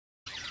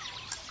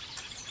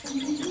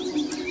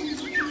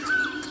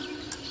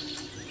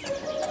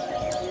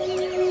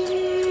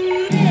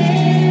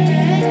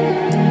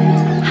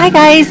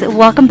guys,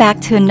 welcome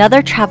back to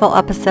another travel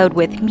episode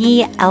with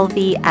me,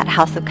 LV at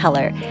House of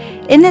Color.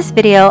 In this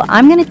video,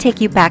 I'm going to take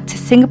you back to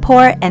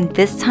Singapore, and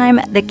this time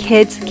the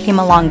kids came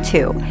along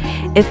too.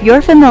 If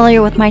you're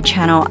familiar with my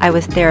channel, I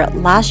was there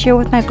last year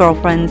with my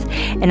girlfriends,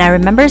 and I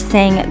remember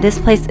saying this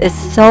place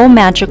is so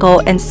magical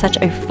and such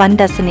a fun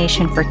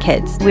destination for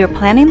kids. We were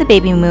planning the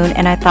baby moon,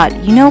 and I thought,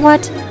 you know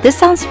what? This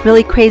sounds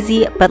really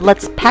crazy, but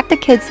let's pack the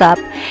kids up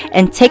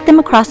and take them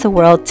across the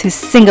world to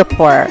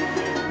Singapore.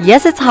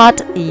 Yes, it's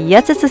hot.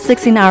 Yes, it's a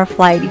 16-hour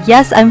flight.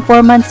 Yes, I'm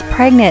 4 months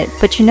pregnant.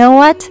 But you know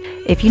what?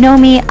 If you know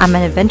me, I'm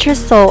an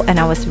adventurous soul and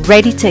I was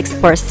ready to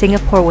explore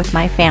Singapore with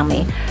my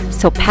family.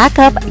 So pack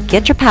up,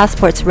 get your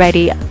passports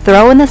ready,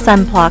 throw in the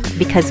sunblock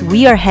because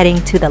we are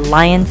heading to the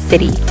Lion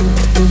City.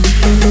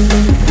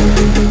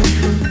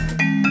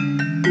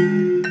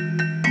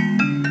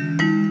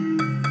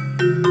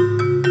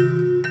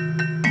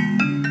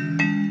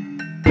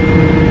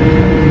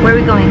 Where are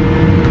we going?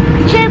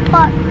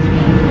 Airport.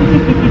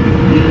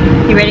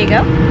 You ready to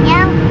go?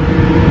 Yeah.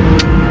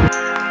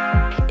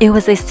 It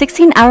was a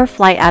 16-hour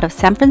flight out of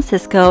San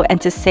Francisco,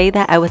 and to say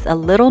that I was a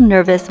little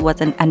nervous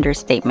was an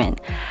understatement.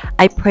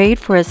 I prayed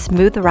for a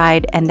smooth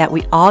ride and that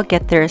we all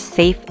get there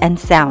safe and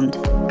sound.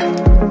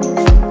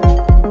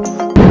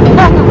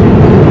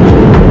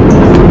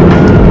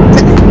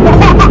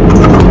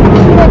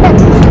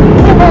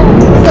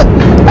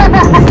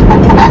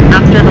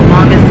 After the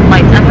longest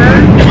flight ever,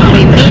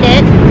 we made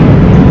it.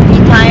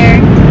 You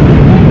tired?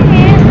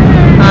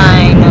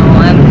 I know,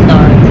 I'm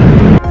sorry.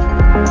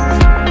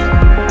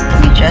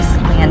 We just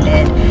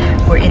landed.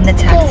 We're in the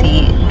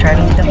taxi,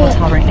 driving to the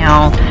hotel right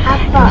now.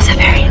 It was a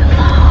very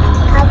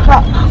long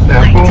flight.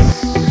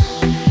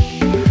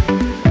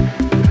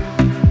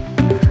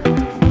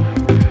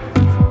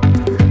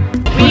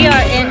 We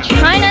are in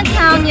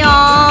Chinatown,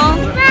 y'all.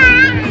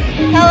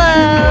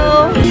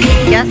 Hello.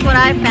 Guess what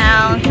I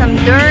found? Some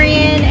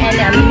durian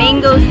and a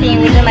mango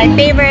steam, which are my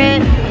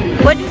favorite.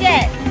 What'd you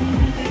get?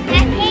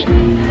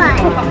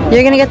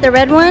 You're gonna get the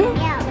red one?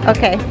 Yeah.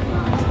 Okay.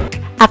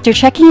 After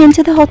checking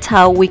into the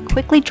hotel, we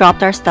quickly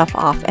dropped our stuff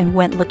off and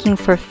went looking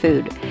for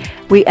food.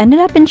 We ended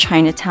up in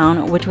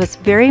Chinatown, which was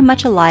very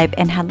much alive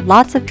and had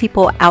lots of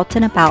people out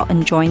and about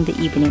enjoying the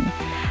evening.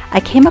 I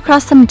came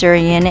across some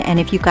durian, and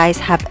if you guys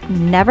have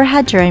never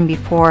had durian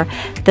before,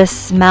 the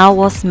smell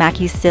will smack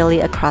you silly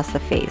across the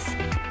face.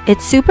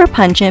 It's super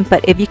pungent,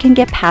 but if you can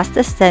get past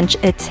the stench,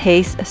 it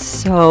tastes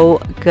so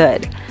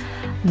good.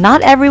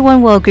 Not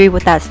everyone will agree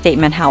with that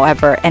statement,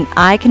 however, and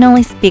I can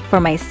only speak for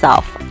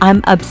myself.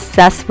 I'm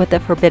obsessed with the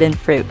forbidden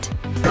fruit.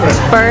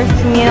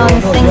 First meal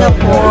in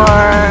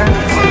Singapore,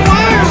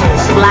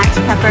 black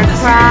pepper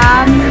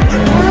crab,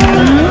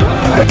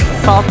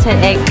 salted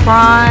egg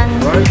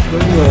prawns,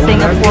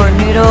 Singapore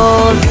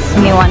noodles,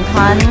 mee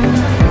wonton,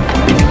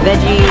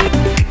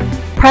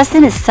 veggie.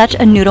 Preston is such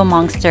a noodle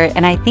monster,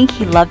 and I think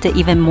he loved it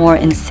even more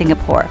in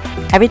Singapore.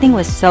 Everything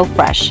was so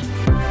fresh.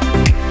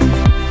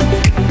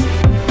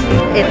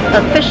 It's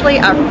officially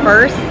our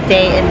first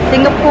day in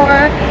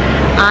Singapore.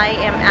 I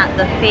am at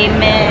the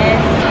famous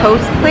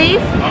toast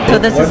place. So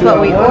this is what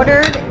we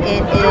ordered.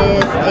 It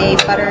is a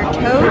butter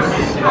toast.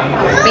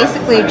 It's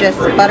basically just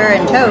butter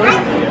and toast,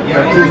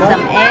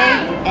 some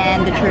eggs,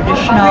 and the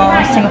traditional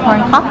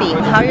Singaporean coffee.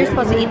 How you're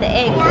supposed to eat the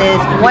eggs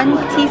is 1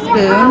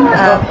 teaspoon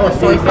of the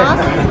soy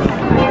sauce.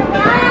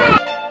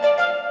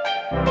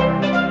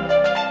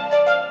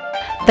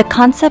 The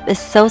concept is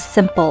so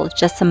simple,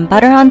 just some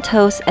butter on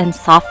toast and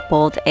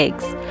soft-boiled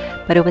eggs.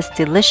 But it was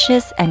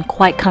delicious and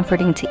quite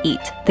comforting to eat.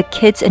 The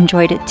kids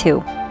enjoyed it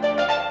too.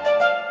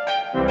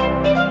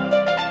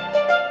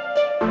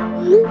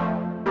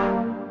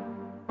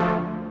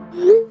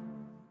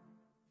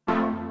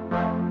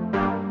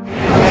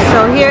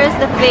 So here's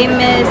the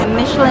famous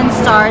Michelin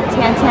star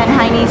Tian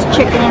Hainanese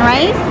chicken and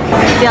rice.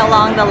 See how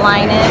long the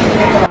line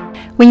is?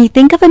 When you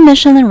think of a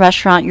Michelin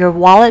restaurant, your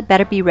wallet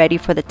better be ready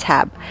for the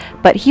tab.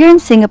 But here in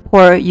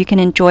Singapore, you can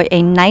enjoy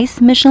a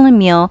nice Michelin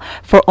meal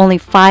for only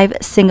 5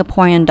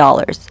 Singaporean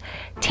dollars.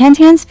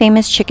 Tian's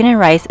famous chicken and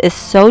rice is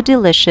so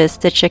delicious.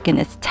 The chicken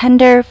is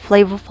tender,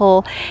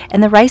 flavorful,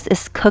 and the rice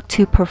is cooked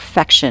to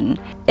perfection.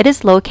 It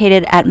is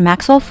located at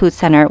Maxwell Food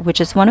Center, which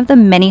is one of the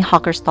many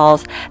hawker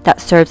stalls that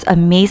serves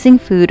amazing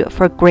food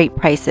for great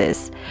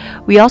prices.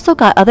 We also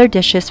got other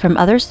dishes from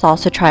other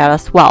stalls to try out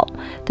as well.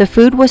 The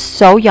food was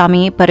so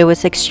yummy, but it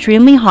was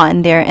extremely hot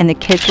in there and the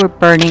kids were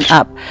burning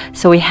up,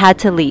 so we had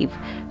to leave.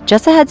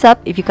 Just a heads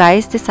up, if you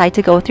guys decide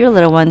to go with your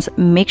little ones,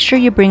 make sure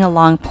you bring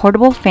along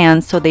portable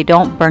fans so they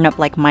don't burn up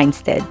like mine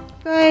did.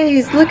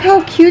 Guys, look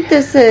how cute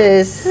this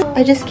is.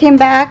 I just came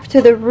back to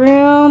the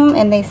room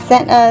and they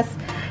sent us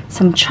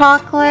some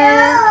chocolate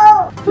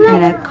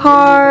and a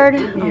card.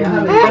 Oh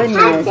my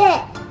goodness.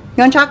 You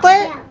want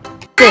chocolate?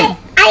 Yeah.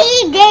 I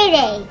eat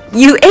JJ.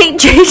 You ate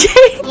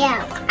JJ?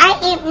 Yeah, I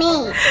ate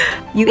me.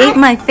 You ate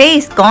my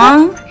face,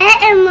 Gong. I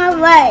ate my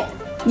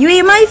face. You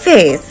ate my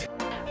face.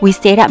 We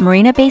stayed at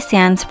Marina Bay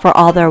Sands for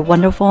all their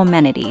wonderful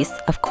amenities.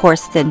 Of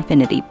course, the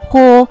infinity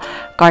pool,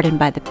 garden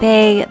by the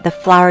bay, the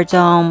flower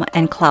dome,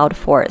 and cloud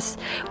forest,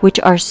 which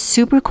are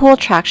super cool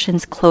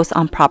attractions close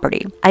on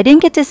property. I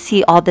didn't get to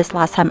see all this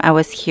last time I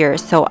was here,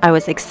 so I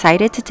was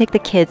excited to take the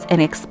kids and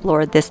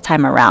explore this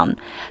time around.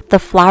 The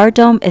flower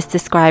dome is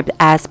described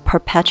as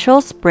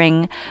perpetual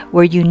spring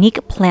where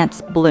unique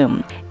plants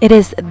bloom. It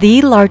is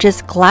the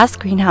largest glass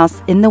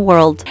greenhouse in the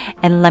world,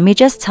 and let me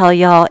just tell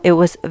y'all, it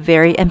was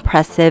very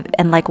impressive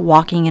and like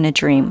walking in a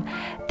dream.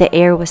 The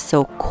air was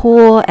so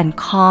cool and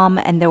calm,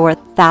 and there were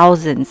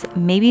thousands,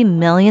 maybe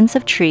millions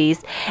of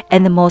trees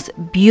and the most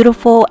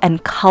beautiful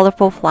and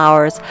colorful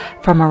flowers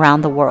from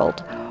around the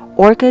world.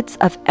 Orchids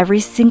of every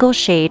single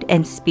shade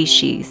and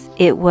species.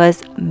 It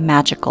was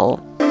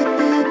magical.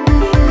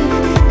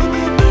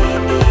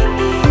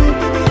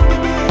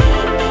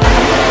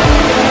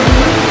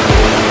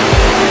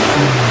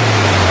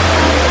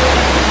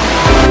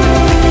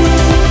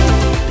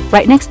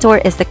 Right next door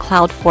is the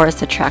Cloud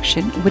Forest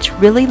attraction, which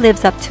really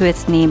lives up to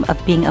its name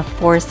of being a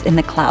forest in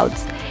the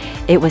clouds.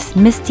 It was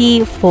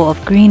misty, full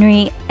of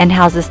greenery, and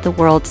houses the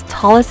world's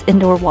tallest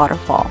indoor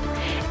waterfall.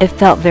 It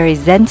felt very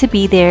zen to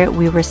be there.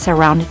 We were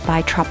surrounded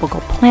by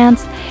tropical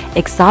plants,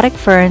 exotic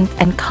ferns,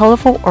 and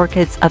colorful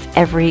orchids of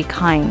every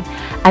kind.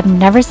 I've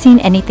never seen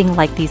anything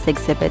like these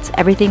exhibits.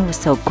 Everything was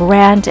so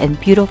grand and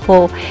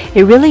beautiful.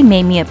 It really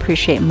made me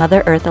appreciate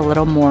Mother Earth a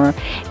little more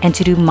and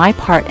to do my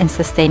part in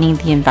sustaining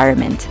the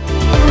environment.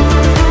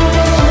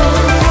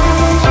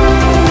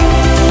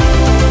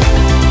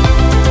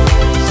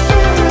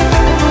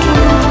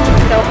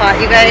 Hot,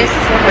 you guys.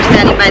 We're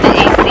standing by the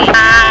AC.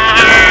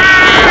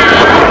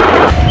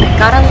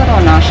 Got a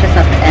little nauseous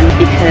at the end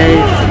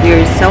because we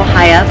were so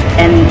high up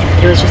and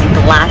it was just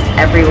glass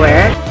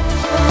everywhere.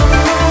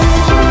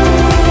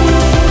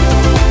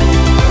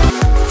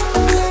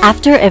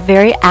 After a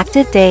very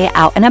active day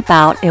out and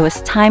about, it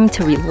was time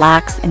to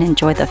relax and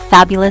enjoy the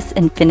fabulous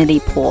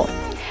infinity pool.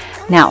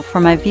 Now, for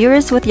my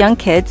viewers with young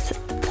kids,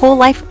 pool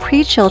life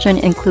pre-children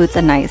includes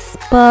a nice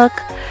book,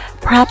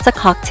 perhaps a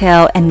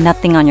cocktail, and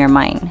nothing on your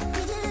mind.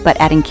 But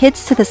adding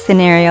kids to the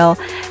scenario,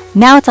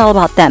 now it's all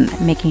about them,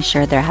 making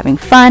sure they're having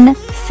fun,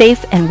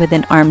 safe, and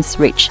within arm's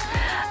reach.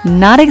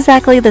 Not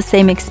exactly the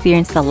same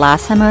experience the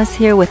last time I was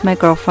here with my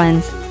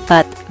girlfriends,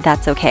 but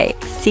that's okay.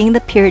 Seeing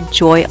the pure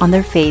joy on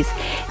their face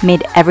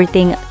made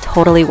everything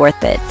totally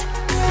worth it.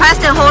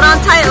 Preston, hold on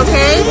tight,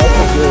 okay?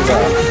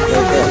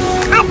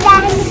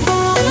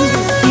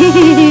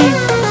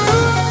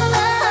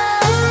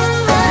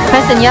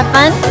 Preston, you have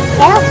fun?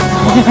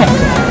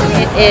 Yeah.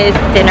 It is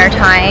dinner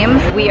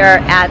time. We are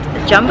at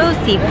Jumbo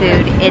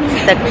Seafood.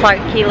 It's the Clark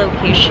Key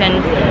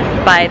location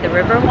by the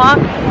Riverwalk,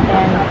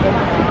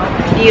 and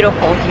it's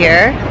beautiful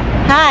here.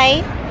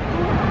 Hi.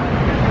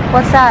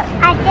 What's that?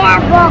 I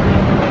can't walk.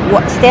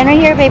 What? Stand right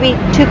here, baby.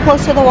 Too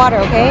close to the water,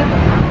 okay?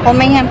 Hold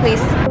my hand,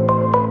 please.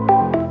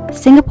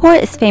 Singapore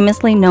is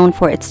famously known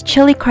for its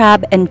chili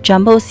crab, and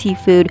Jumbo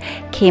Seafood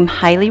came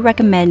highly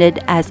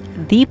recommended as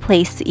the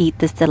place to eat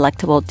this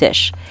delectable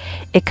dish.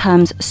 It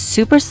comes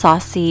super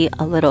saucy,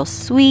 a little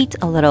sweet,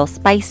 a little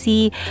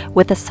spicy,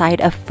 with a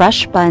side of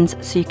fresh buns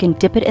so you can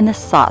dip it in the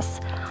sauce.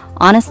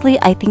 Honestly,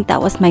 I think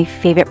that was my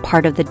favorite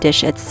part of the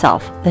dish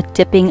itself, the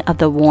dipping of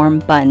the warm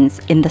buns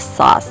in the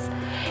sauce.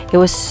 It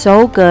was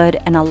so good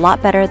and a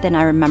lot better than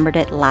I remembered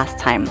it last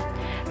time.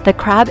 The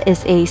crab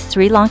is a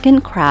Sri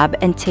Lankan crab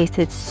and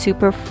tasted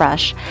super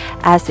fresh,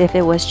 as if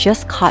it was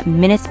just caught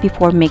minutes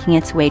before making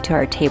its way to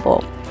our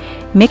table.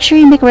 Make sure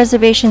you make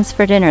reservations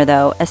for dinner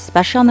though,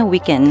 especially on the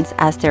weekends,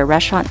 as their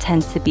restaurant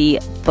tends to be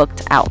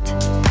booked out.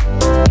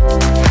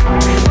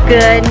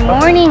 Good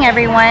morning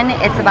everyone,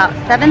 it's about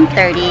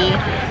 7:30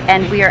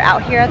 and we are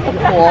out here at the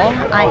pool.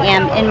 I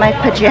am in my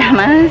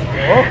pajamas.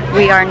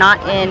 We are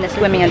not in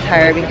swimming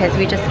attire because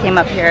we just came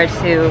up here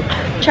to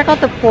check out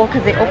the pool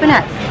because they open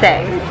at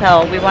 6.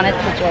 So we wanted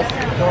to just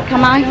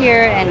come out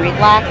here and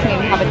relax,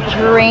 maybe have a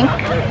drink.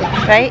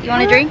 Right? You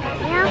want a drink?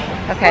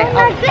 Yeah. Okay.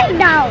 Where's your drink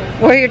go?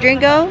 Where your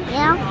drink go?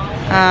 Yeah.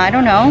 I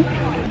don't know.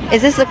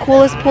 Is this the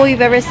coolest pool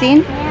you've ever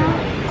seen?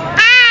 Yeah.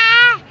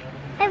 Ah!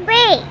 My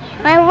wing.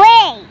 My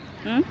wing.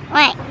 Hmm?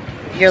 Wait.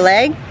 Your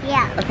leg?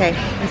 Yeah. Okay,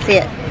 let's see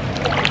it.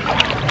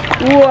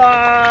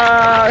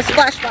 Whoa!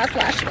 Splash, splash,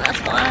 splash, splash,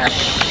 splash.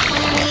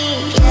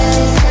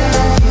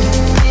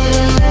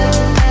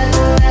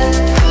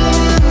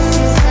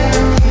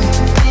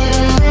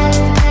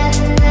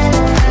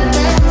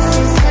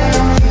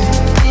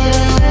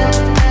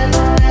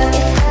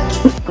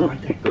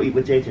 Go eat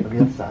with JJ on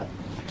the other side.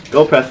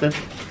 Go, Preston.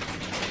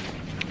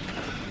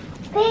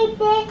 Pete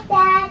did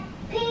that.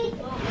 Pete.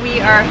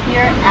 We are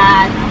here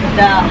at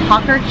the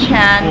Hawker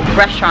Chan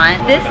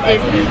restaurant. This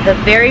is the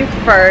very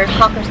first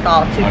hawker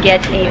stall to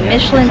get a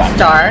Michelin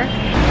star.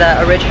 The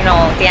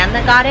original Tian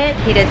that got it.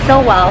 He did so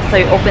well, so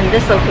he opened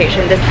this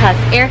location. This has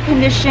air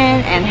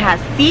conditioning and has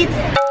seats.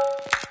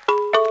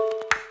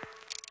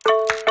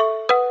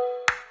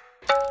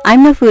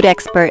 I'm a food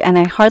expert and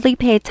I hardly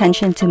pay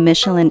attention to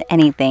Michelin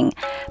anything,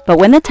 but But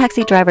when the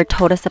taxi driver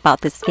told us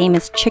about this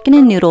famous chicken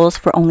and noodles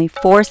for only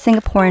 4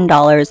 Singaporean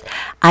dollars,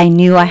 I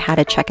knew I had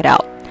to check it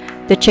out.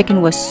 The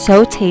chicken was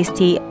so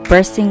tasty,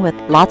 bursting with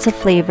lots of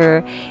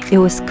flavor. It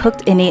was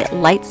cooked in a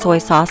light soy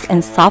sauce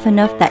and soft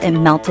enough that it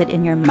melted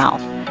in your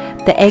mouth.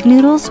 The egg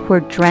noodles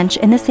were drenched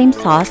in the same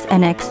sauce,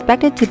 and I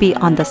expected to be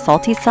on the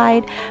salty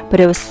side, but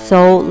it was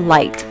so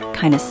light,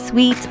 kind of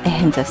sweet, a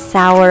hint of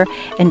sour,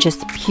 and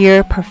just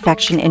pure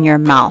perfection in your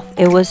mouth.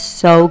 It was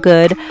so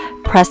good.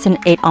 Preston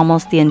ate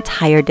almost the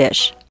entire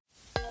dish.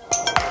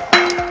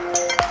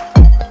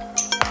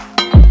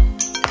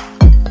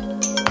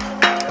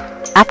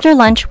 After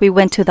lunch, we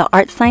went to the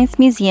Art Science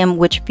Museum,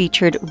 which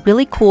featured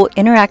really cool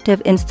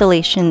interactive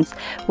installations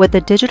with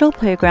a digital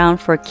playground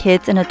for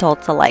kids and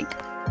adults alike.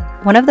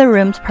 One of the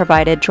rooms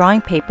provided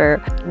drawing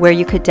paper where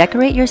you could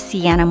decorate your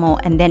sea animal,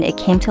 and then it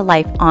came to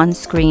life on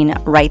screen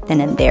right then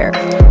and there.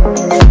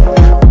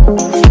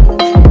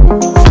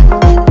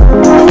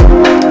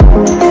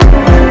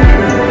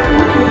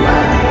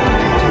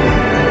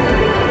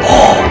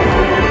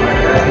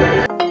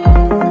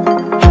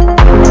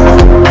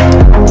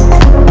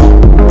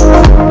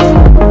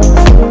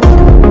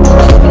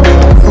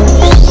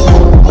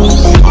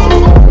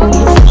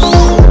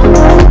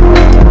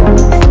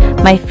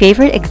 My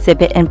favorite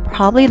exhibit, and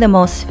probably the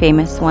most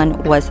famous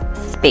one, was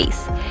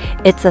Space.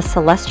 It's a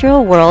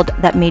celestial world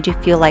that made you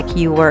feel like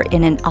you were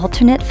in an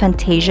alternate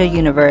Fantasia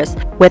universe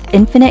with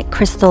infinite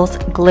crystals,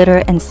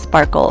 glitter, and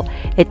sparkle.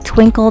 It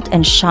twinkled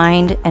and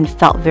shined and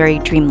felt very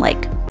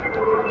dreamlike.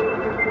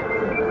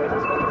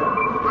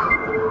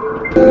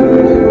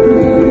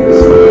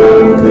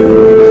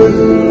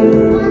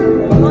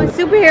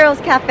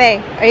 Superheroes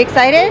Cafe. Are you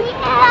excited?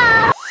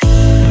 Yeah.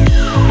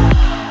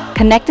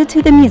 Connected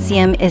to the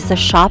museum is the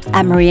shops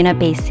at Marina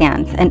Bay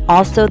Sands and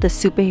also the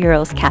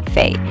Superheroes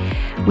Cafe.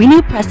 We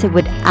knew Preston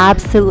would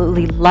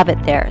absolutely love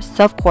it there,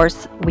 so of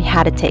course we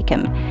had to take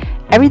him.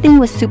 Everything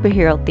was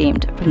superhero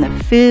themed, from the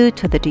food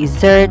to the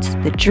desserts,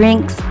 the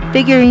drinks,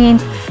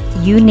 figurines,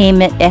 you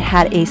name it, it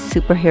had a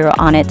superhero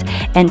on it,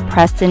 and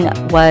Preston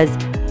was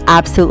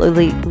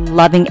absolutely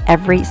loving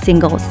every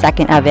single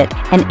second of it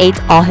and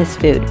ate all his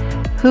food.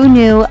 Who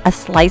knew a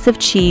slice of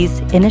cheese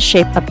in the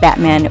shape of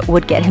Batman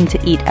would get him to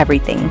eat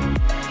everything? The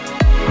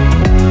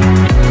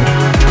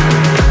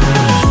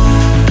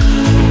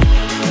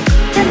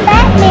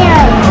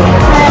Batman.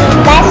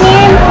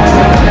 Batman.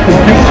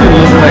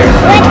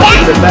 What's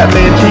that? The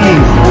Batman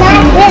cheese.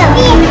 Not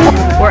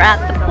him. We're at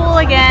the pool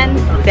again.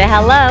 Say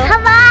hello.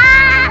 Hello.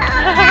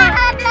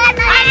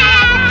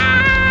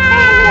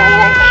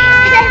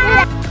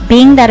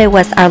 Being that it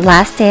was our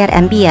last day at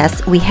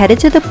MBS, we headed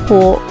to the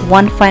pool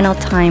one final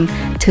time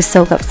to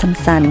soak up some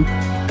sun. Why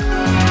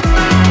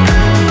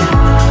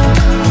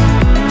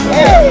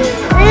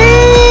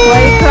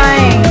are you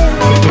crying?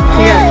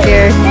 You're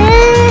scared.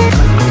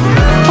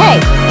 Hey!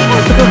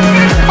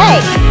 Hey!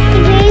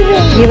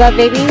 Baby. You love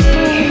babies?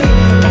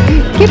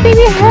 Give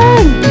baby a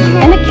hug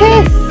and a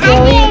kiss.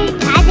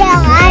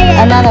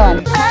 Another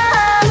one.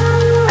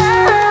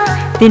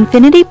 The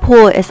infinity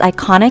pool is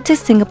iconic to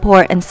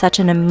Singapore and such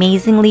an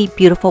amazingly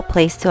beautiful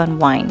place to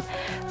unwind.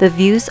 The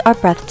views are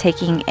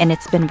breathtaking, and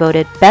it's been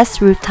voted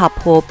best rooftop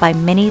pool by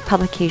many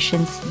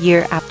publications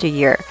year after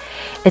year.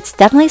 It's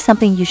definitely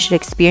something you should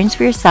experience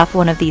for yourself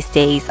one of these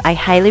days. I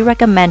highly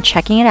recommend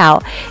checking it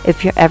out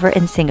if you're ever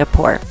in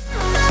Singapore.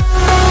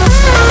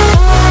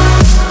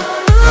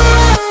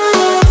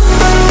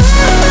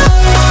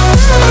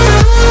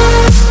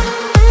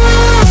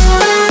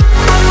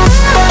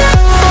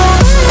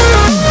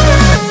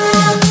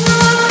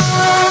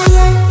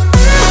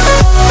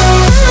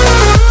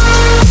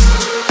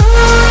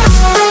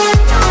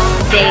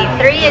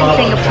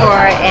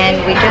 Singapore,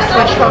 and we just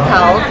switched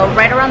hotels. So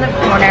right around the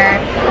corner,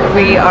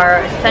 we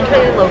are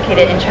centrally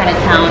located in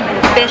Chinatown.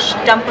 Fish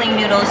dumpling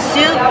noodle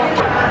soup,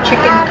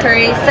 chicken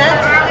curry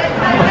set.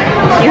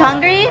 You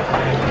hungry?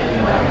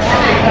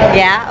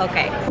 Yeah?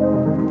 Okay.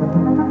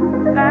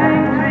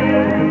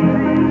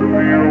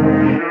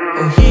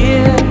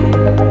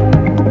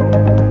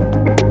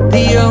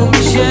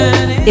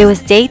 It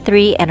was day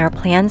 3 and our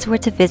plans were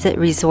to visit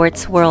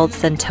Resorts World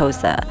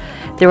Sentosa.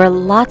 There were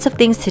lots of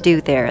things to do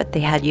there.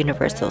 They had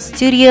Universal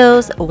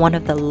Studios, one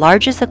of the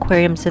largest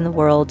aquariums in the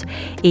world,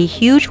 a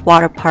huge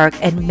water park,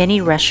 and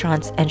many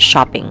restaurants and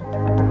shopping.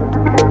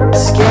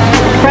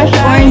 Fresh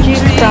orange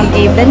juice from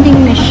a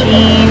vending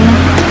machine.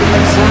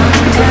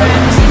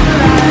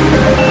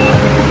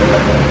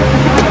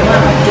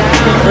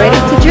 Ready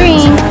to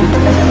drink.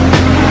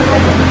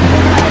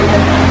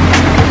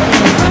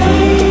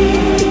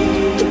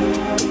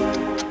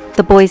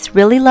 The boys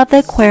really loved the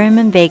aquarium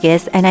in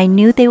Vegas, and I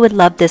knew they would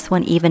love this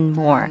one even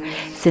more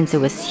since it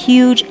was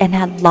huge and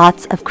had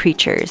lots of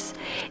creatures.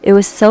 It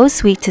was so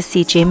sweet to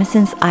see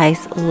Jameson's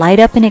eyes light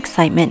up in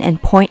excitement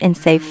and point and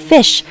say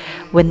fish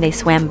when they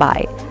swam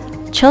by.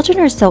 Children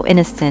are so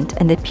innocent,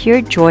 and the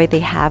pure joy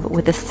they have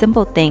with the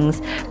simple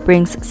things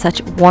brings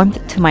such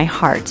warmth to my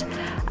heart.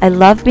 I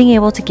love being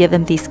able to give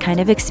them these kind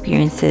of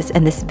experiences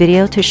and this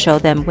video to show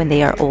them when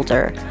they are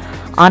older.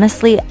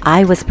 Honestly,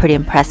 I was pretty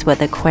impressed with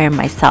the aquarium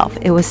myself.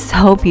 It was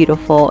so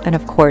beautiful, and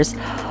of course,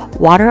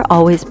 water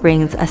always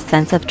brings a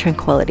sense of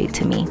tranquility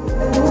to me.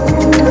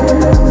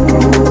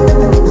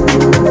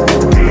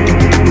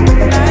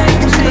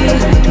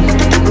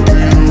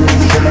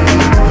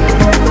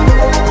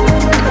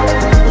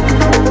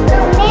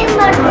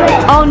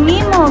 Oh,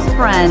 Nemo's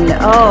friend.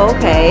 Oh,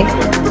 okay.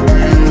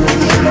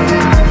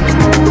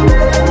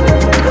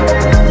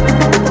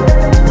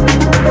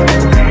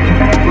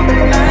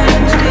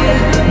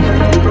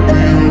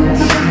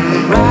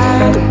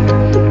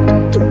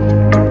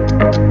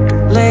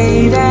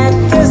 Laid at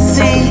the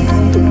sea,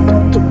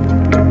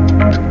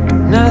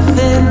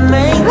 nothing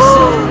makes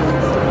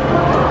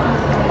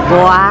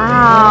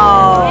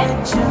Wow.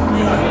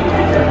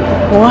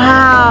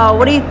 Wow.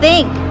 What do you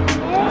think?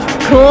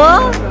 Cool?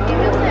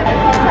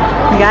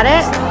 You got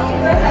it?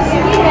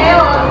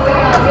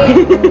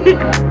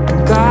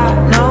 God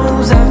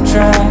knows I've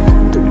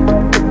tried.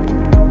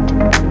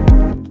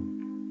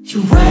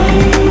 You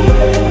wait.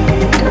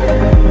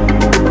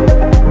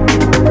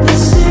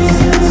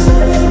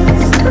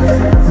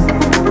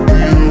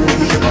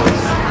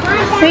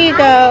 Here you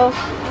go.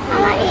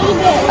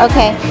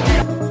 Okay.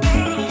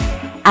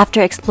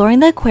 After exploring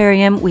the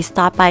aquarium, we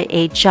stopped by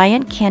a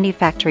giant candy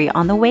factory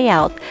on the way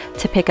out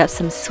to pick up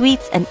some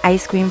sweets and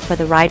ice cream for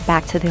the ride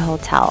back to the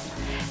hotel.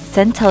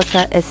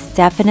 Sentosa is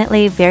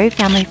definitely very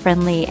family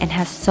friendly and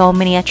has so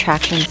many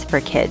attractions for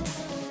kids.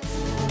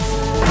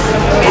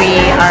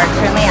 We are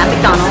currently at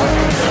McDonald's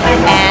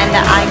and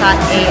I got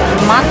a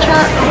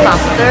matcha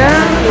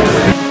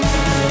softer.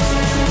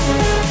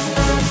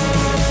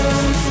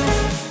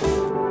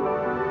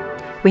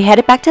 We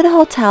headed back to the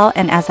hotel,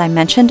 and as I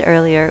mentioned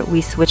earlier,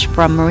 we switched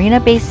from Marina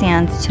Bay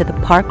Sands to the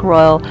Park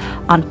Royal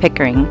on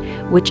Pickering,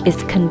 which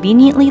is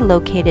conveniently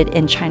located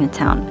in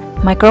Chinatown.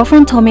 My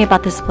girlfriend told me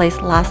about this place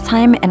last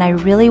time, and I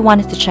really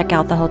wanted to check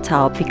out the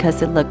hotel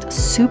because it looked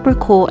super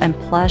cool and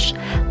plush,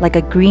 like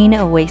a green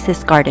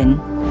oasis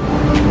garden.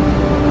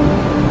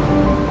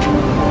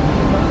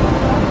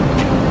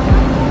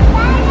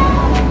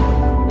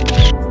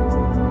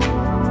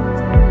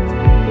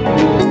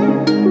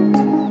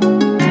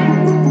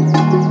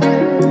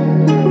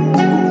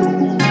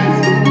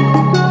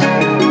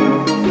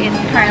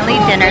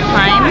 Dinner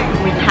time.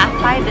 We passed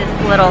by this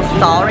little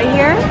stall right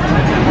here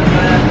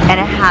and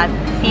it has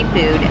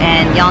seafood,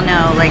 and y'all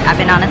know, like, I've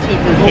been on a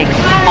seafood kick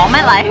all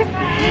my life,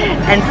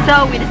 and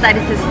so we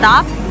decided to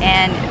stop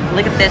and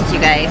look at this, you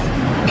guys.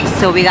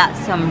 So we got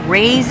some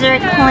razor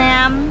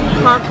clam,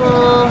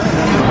 cockles,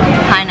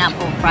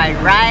 pineapple fried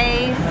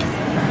rice,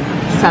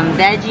 some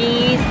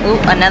veggies. Ooh,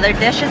 another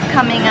dish is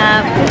coming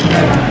up.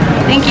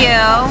 Thank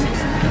you.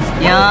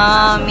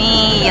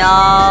 Yummy,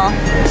 y'all.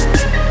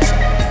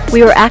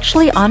 We were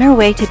actually on our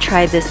way to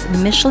try this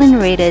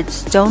Michelin-rated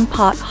stone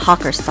pot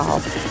hawker stall,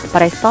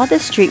 but I saw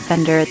this street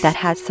vendor that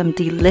had some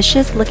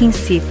delicious looking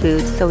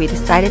seafood, so we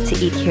decided to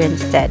eat here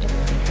instead.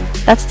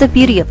 That's the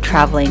beauty of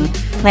traveling.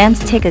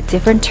 Plans take a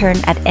different turn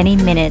at any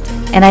minute,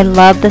 and I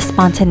love the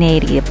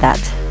spontaneity of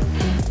that.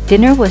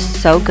 Dinner was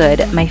so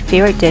good. My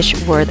favorite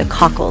dish were the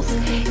cockles.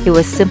 It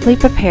was simply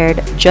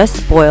prepared,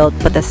 just boiled,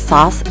 but the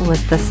sauce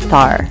was the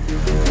star.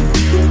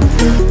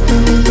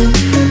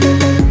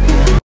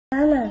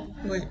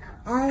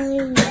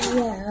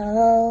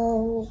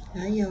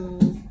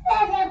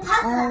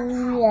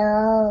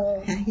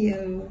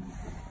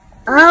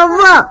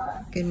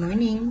 Good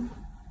morning.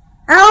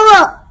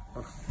 Hello.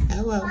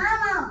 Hello.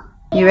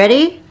 You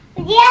ready?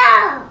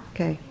 Yeah.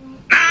 Okay.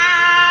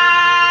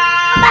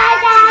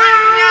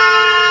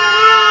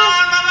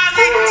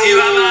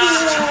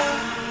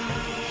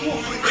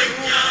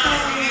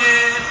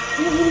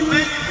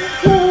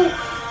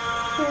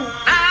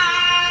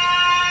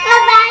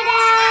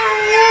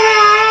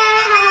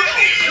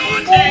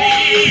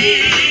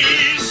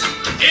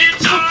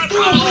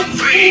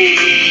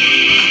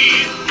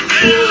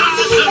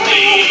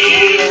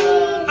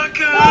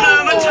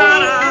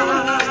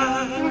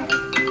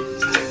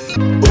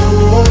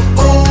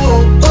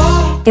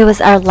 It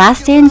was our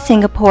last day in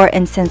Singapore,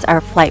 and since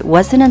our flight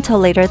wasn't until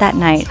later that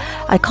night,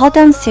 I called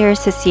downstairs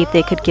to see if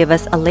they could give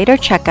us a later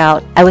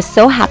checkout. I was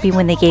so happy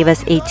when they gave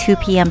us a 2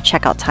 p.m.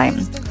 checkout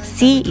time.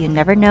 See, you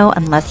never know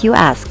unless you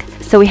ask.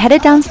 So we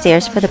headed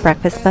downstairs for the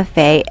breakfast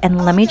buffet,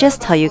 and let me just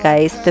tell you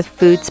guys, the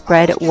food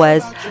spread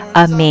was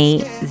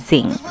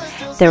amazing.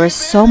 There was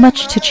so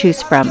much to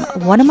choose from.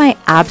 One of my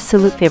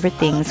absolute favorite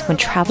things when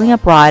traveling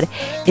abroad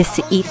is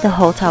to eat the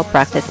hotel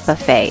breakfast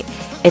buffet.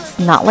 It's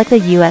not like the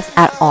US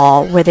at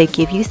all, where they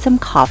give you some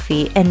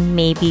coffee and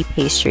maybe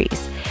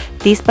pastries.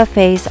 These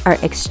buffets are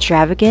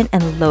extravagant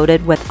and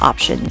loaded with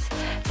options.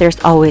 There's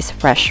always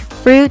fresh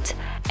fruit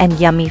and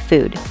yummy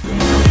food.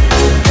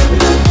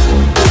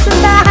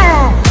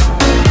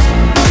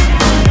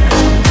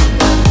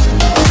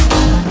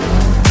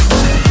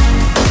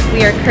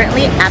 We are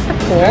currently at the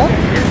pool.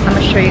 I'm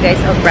gonna show you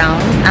guys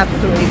around.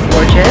 Absolutely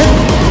gorgeous.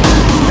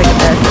 Look at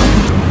this.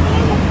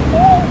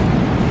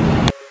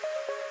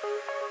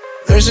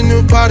 There's a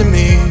new part of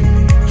me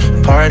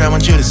part I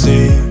want you to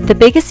see. The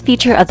biggest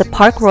feature of the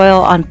Park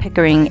Royal on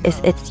Pickering is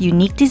its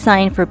unique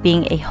design for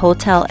being a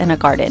hotel in a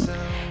garden.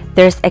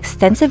 There's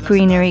extensive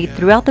greenery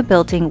throughout the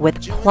building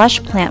with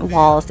plush plant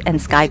walls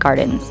and sky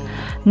gardens.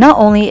 Not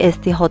only is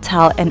the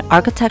hotel an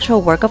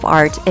architectural work of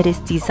art, it is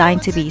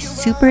designed to be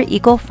super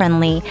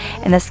eco-friendly,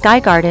 and the sky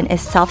garden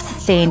is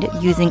self-sustained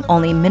using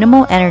only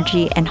minimal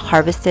energy and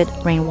harvested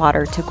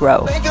rainwater to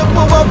grow. Make up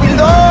for what we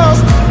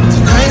lost.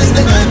 Tonight is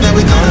the night that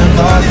we're gonna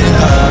fall in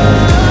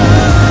love.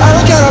 I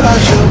don't care about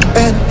you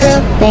and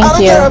him. Thank I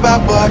don't you. care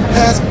about what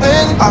has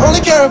been. I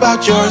only care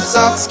about your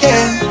soft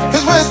skin.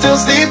 Cause we're still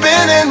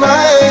sleeping in my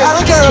head. I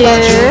don't care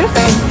about you Cheers.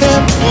 and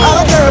him. I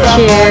don't care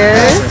about what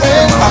Cheers. has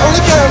been. I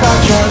only care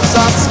about your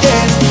soft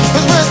skin.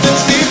 Cause we're still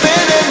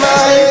sleeping in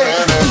my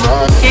head.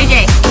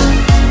 JJ.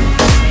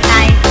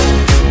 Nice.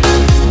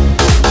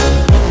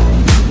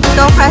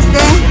 Go,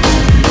 Preston.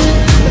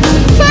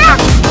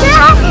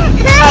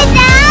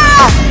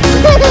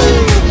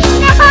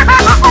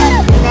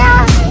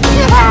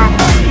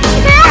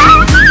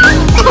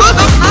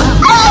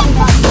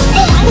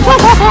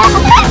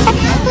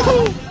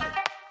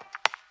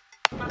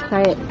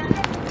 Try it.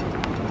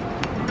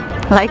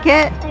 Like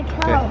it?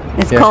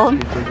 It's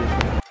cold.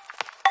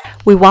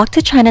 We walked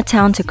to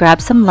Chinatown to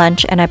grab some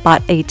lunch, and I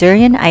bought a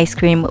durian ice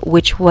cream,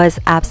 which was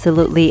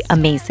absolutely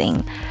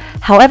amazing.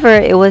 However,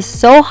 it was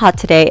so hot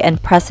today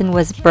and Preston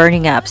was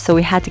burning up, so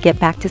we had to get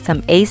back to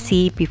some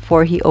AC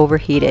before he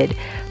overheated.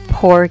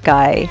 Poor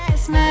guy.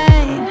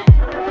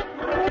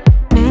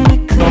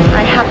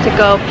 I have to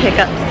go pick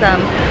up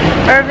some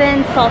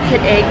Irvin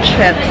salted egg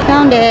chips.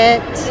 Found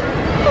it.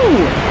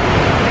 Ooh.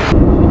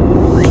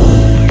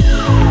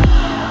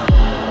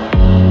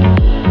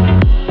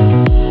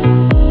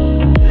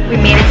 We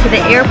made it to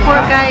the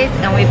airport, guys,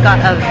 and we've got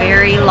a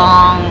very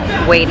long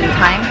waiting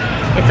time.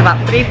 It's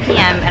about 3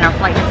 p.m. and our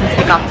flight doesn't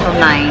take off till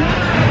 9.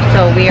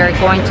 So we are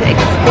going to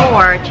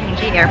explore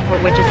Tian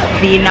Airport, which is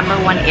the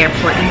 #1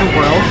 airport in the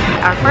world.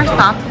 Our first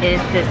stop is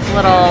this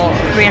little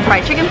Korean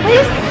fried chicken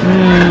place.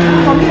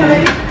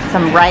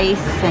 Some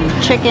rice and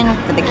chicken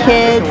for the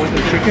kids.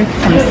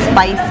 Some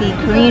spicy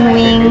Korean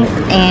wings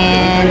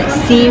and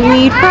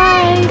seaweed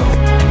fries.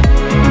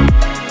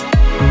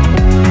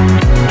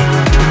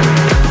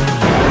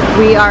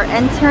 We are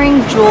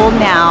entering Jewel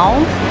now.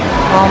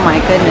 Oh my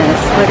goodness,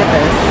 look at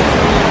this.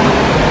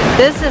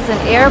 This is an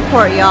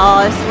airport, y'all.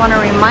 I just want to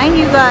remind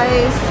you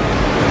guys.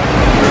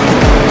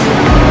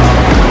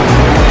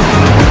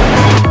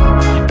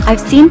 I've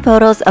seen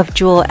photos of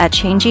Jewel at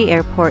Tian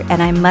Airport,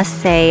 and I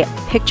must say,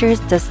 pictures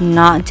does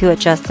not do it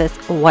justice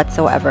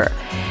whatsoever.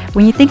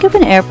 When you think of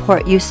an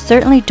airport, you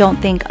certainly don't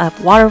think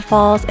of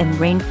waterfalls and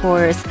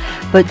rainforests,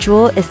 but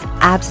Jewel is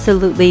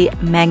absolutely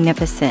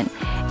magnificent.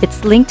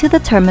 It's linked to the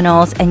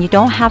terminals, and you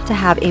don't have to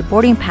have a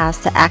boarding pass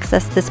to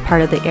access this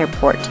part of the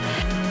airport.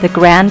 The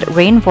Grand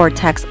Rain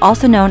Vortex,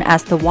 also known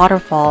as the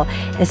waterfall,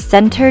 is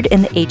centered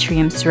in the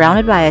atrium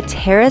surrounded by a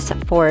terraced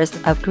forest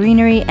of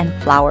greenery and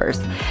flowers.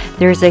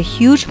 There is a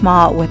huge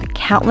mall with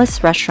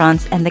countless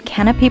restaurants and the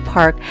canopy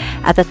park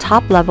at the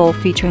top level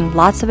featuring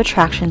lots of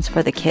attractions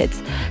for the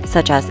kids,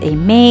 such as a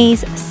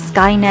maze,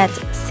 Skynet,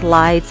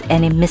 slides,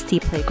 and a misty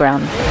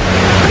playground.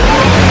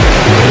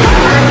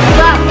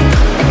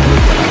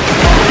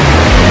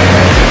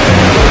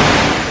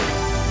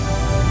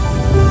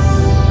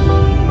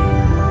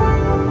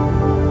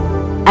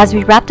 As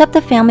we wrapped up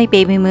the family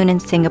baby moon in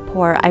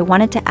Singapore, I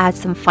wanted to add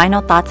some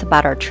final thoughts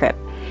about our trip.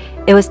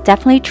 It was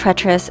definitely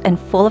treacherous and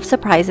full of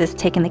surprises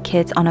taking the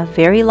kids on a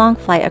very long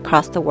flight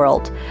across the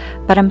world,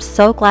 but I'm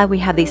so glad we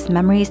have these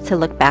memories to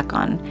look back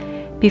on.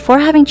 Before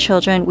having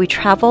children, we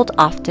traveled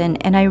often,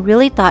 and I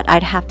really thought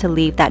I'd have to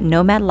leave that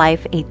nomad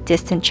life a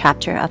distant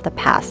chapter of the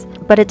past,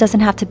 but it doesn't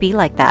have to be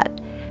like that.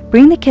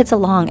 Bring the kids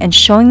along and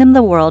showing them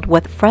the world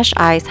with fresh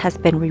eyes has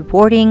been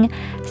rewarding,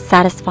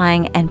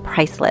 satisfying, and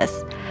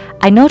priceless.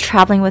 I know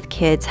traveling with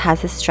kids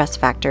has its stress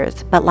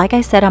factors, but like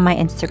I said on my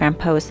Instagram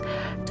post,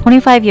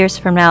 25 years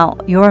from now,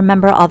 you'll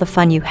remember all the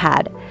fun you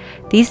had.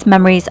 These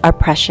memories are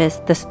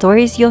precious, the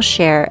stories you'll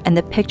share, and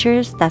the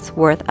pictures that's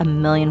worth a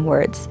million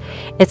words.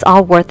 It's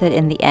all worth it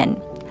in the end.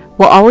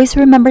 We'll always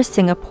remember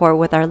Singapore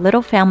with our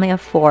little family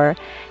of 4.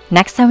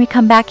 Next time we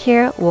come back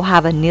here, we'll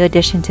have a new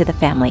addition to the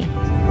family.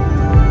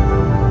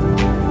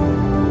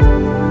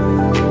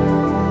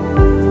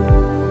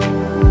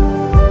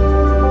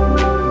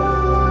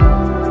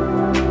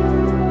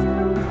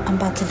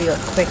 To do a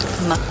quick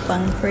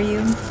mukbang for you.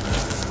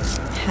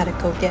 Had to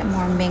go get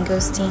more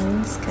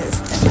mangosteens because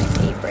they're my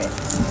favorite.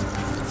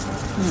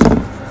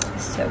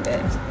 So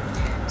good.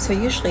 So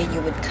usually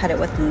you would cut it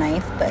with a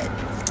knife, but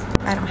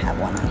I don't have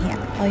one on hand.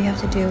 All you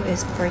have to do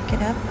is break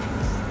it up.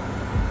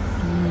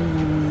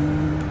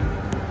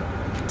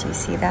 Do you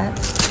see that?